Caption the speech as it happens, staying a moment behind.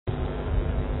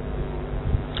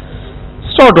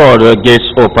Start order gates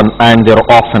open and they are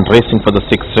off and racing for the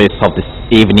sixth race of this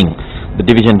evening, the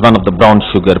Division 1 of the Brown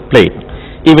Sugar Plate.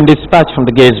 Even dispatched from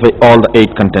the gates by all the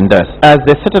 8 contenders. As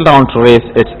they settle down to race,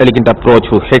 its elegant approach,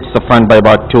 who hits the front by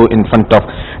about 2 in front of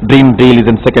Dream Deal, is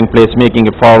in second place, making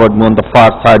a forward move. On the far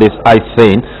side is Ice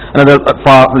Rain. Another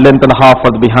length and a half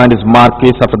further behind is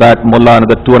Marquis. After that, Mullah.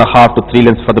 Another 2.5 to 3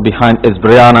 lengths further behind is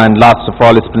Brianna. And last of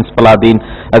all is Prince Paladin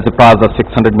as they pass the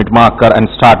 600-meter marker and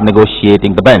start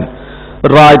negotiating the bend.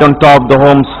 Right on top, the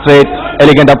home straight,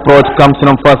 elegant approach comes in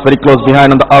on first, very close behind.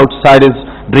 On the outside is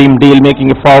Dream Deal, making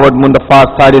a forward move. On the far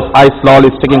side is Ice Lolly,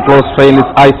 sticking close trail is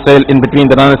Ice Rail. In between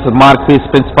the runners is Marquis,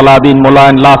 Prince Paladin, Mullah,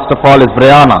 and last of all is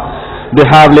Brianna. They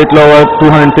have little over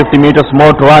 250 meters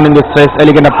more to run in this race.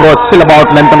 Elegant approach, still about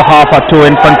length and a half or 2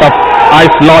 in front of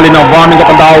Ice Lolly, now warming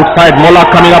up on the outside. Mullah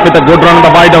coming up with a good run on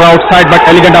the wider outside, but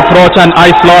elegant approach and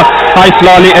Ice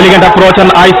Lolly, elegant approach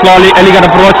and Ice Lolly, elegant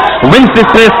approach wins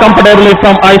this race comfortably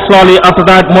from Ice Lolly. After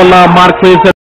that, Mullah, Marquis.